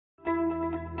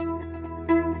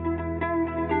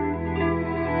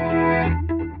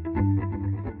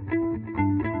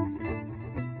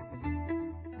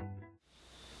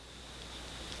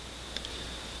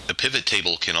pivot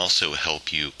table can also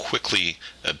help you quickly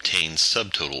obtain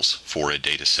subtotals for a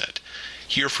data set.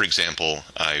 Here, for example,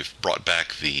 I've brought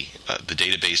back the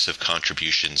database of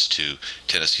contributions to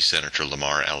Tennessee Senator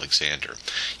Lamar Alexander.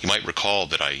 You might recall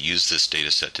that I used this data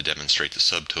set to demonstrate the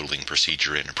subtotaling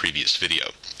procedure in a previous video.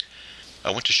 I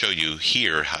want to show you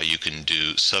here how you can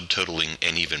do subtotaling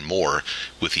and even more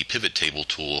with the pivot table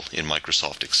tool in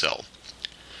Microsoft Excel.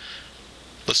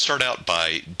 Let's start out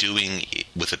by doing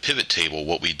with a pivot table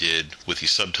what we did with the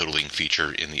subtotaling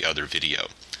feature in the other video.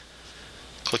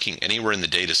 Clicking anywhere in the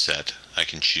data set, I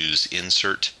can choose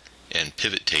Insert and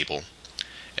Pivot Table,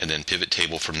 and then Pivot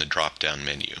Table from the drop-down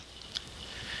menu.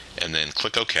 And then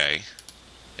click OK,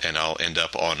 and I'll end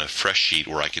up on a fresh sheet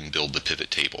where I can build the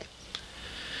pivot table.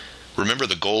 Remember,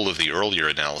 the goal of the earlier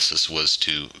analysis was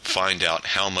to find out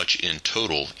how much in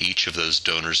total each of those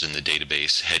donors in the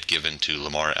database had given to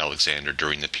Lamar Alexander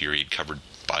during the period covered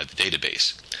by the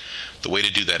database. The way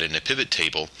to do that in a pivot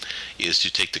table is to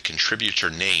take the contributor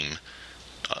name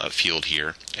field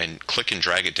here and click and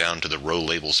drag it down to the row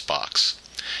labels box.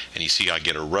 And you see I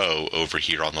get a row over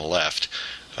here on the left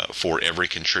for every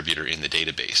contributor in the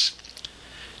database.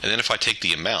 And then if I take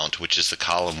the amount, which is the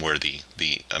column where the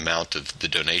amount of the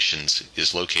donations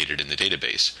is located in the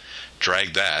database,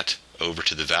 drag that over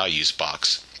to the values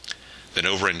box. Then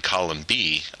over in column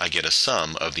B, I get a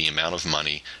sum of the amount of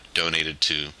money donated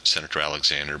to Senator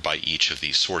Alexander by each of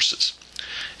these sources.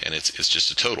 And it's just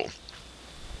a total.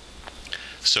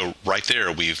 So right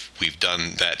there, we've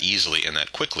done that easily and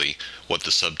that quickly what the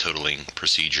subtotaling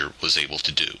procedure was able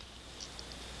to do.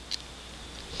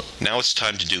 Now it's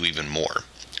time to do even more.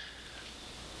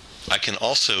 I can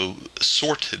also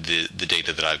sort the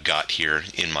data that I've got here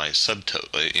in my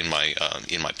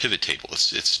in my pivot table.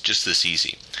 It's just this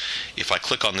easy. If I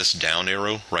click on this down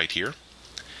arrow right here,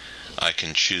 I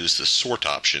can choose the sort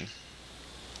option,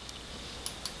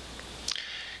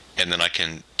 and then I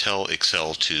can tell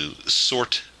Excel to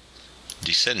sort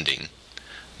descending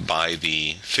by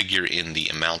the figure in the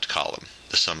amount column,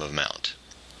 the sum of amount.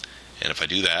 And if I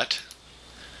do that,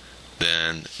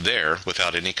 then there,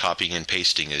 without any copying and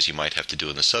pasting as you might have to do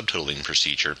in the subtotaling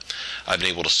procedure, I've been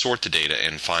able to sort the data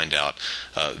and find out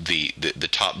the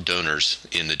top donors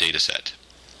in the data set.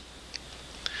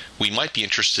 We might be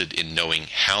interested in knowing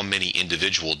how many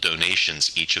individual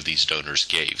donations each of these donors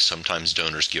gave. Sometimes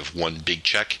donors give one big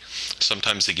check.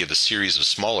 Sometimes they give a series of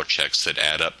smaller checks that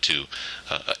add up to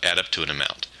an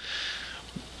amount.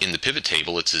 In the pivot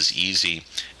table, it's as easy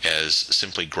as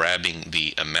simply grabbing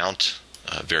the amount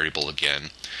variable again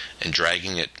and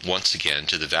dragging it once again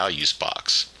to the values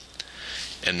box.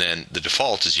 And then the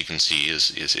default, as you can see,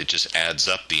 is it just adds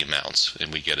up the amounts,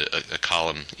 and we get a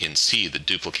column in C that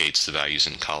duplicates the values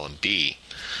in column B.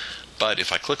 But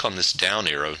if I click on this down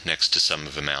arrow next to sum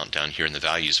of amount down here in the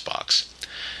values box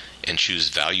and choose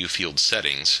value field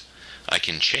settings, I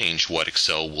can change what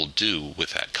Excel will do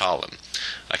with that column.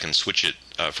 I can switch it,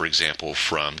 for example,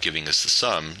 from giving us the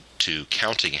sum to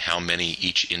counting how many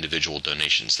each individual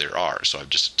donations there are. So I've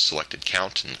just selected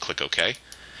count and click OK.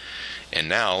 And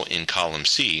now in column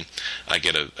C, I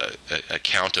get a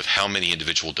count of how many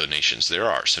individual donations there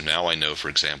are. So now I know, for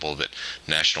example, that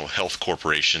National Health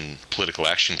Corporation Political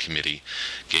Action Committee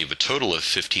gave a total of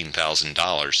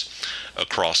 $15,000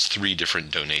 across 3 different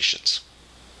donations.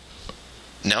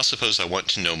 Now suppose I want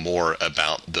to know more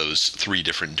about those 3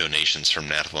 different donations from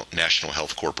National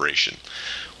Health Corporation.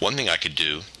 One thing I could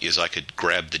do is I could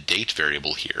grab the date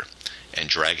variable here and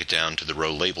drag it down to the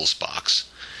row labels box.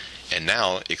 And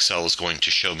now Excel is going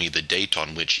to show me the date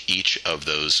on which each of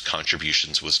those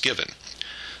contributions was given.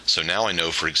 So now I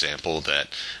know, for example, that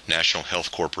National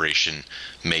Health Corporation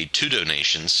made 2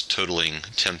 donations totaling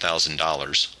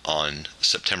 $10,000 on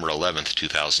September 11th,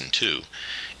 2002,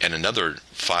 and another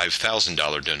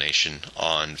 $5,000 donation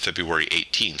on February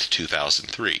 18th,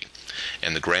 2003.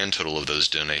 And the grand total of those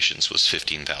donations was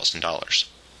 $15,000.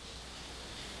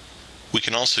 We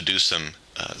can also do some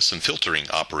filtering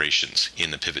operations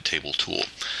in the pivot table tool.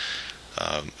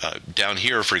 Down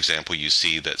here, for example, you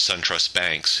see that SunTrust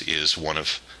Banks is one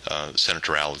of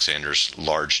Senator Alexander's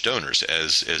large donors,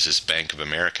 as is Bank of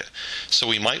America. So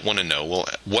we might want to know, well,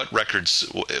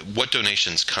 what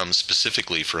donations come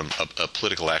specifically from a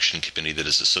political action committee that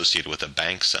is associated with a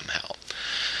bank somehow.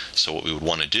 So what we would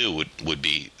want to do would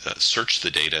be search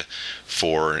the data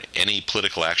for any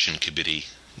political action committee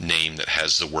name that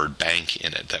has the word bank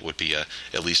in it. That would be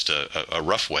at least a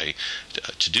rough way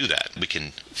to do that. We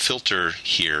can filter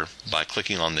here by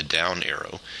clicking on the down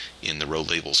arrow in the row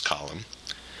labels column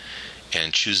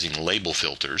and choosing label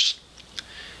filters.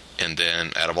 And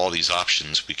then out of all these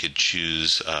options, we could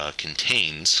choose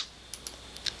contains.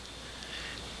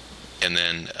 and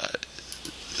then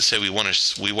say we want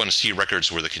to see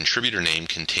records where the contributor name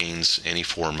contains any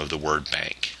form of the word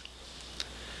bank.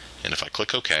 And if I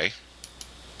click OK,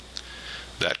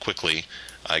 that quickly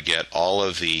I get all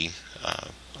of the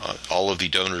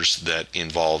donors that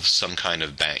involve some kind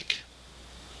of bank.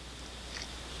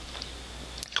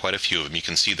 Quite a few of them. You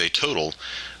can see they total,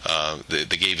 they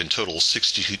gave in total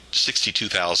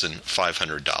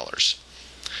 $62,500.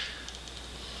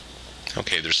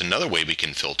 Okay, there's another way we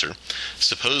can filter.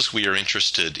 Suppose we are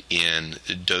interested in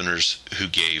donors who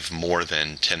gave more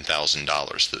than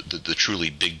 $10,000, the truly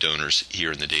big donors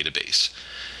here in the database.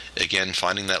 Again,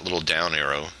 finding that little down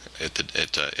arrow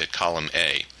at column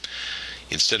A.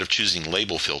 Instead of choosing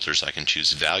label filters, I can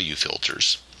choose value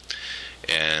filters.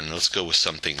 And let's go with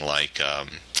something like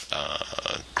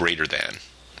greater than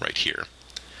right here.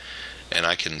 And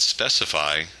I can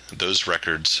specify those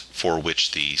records for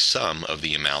which the sum of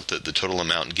the amount, the total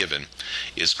amount given,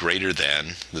 is greater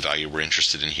than the value we're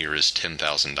interested in here is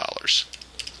 $10,000.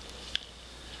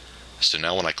 So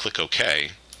now when I click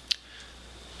OK,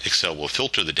 Excel will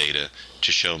filter the data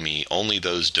to show me only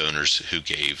those donors who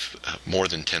gave more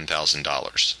than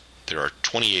 $10,000. There are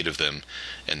 28 of them,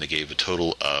 and they gave a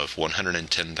total of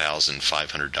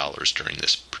 $110,500 during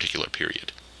this particular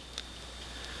period.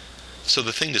 So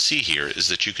the thing to see here is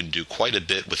that you can do quite a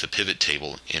bit with a pivot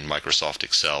table in Microsoft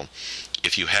Excel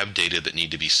if you have data that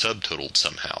need to be subtotaled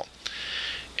somehow.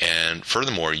 And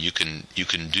furthermore, you can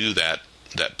do that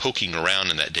poking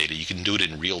around in that data. You can do it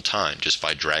in real time just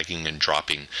by dragging and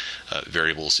dropping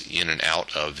variables in and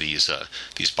out of these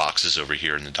boxes over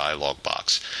here in the dialog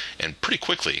box, and pretty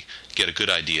quickly get a good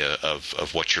idea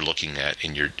of what you're looking at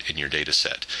in your data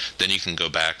set. Then you can go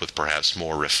back with perhaps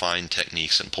more refined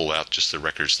techniques and pull out just the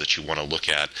records that you want to look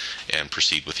at and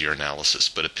proceed with your analysis.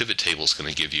 But a pivot table is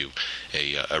going to give you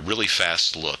a really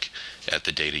fast look at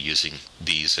the data using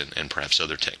these and perhaps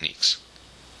other techniques.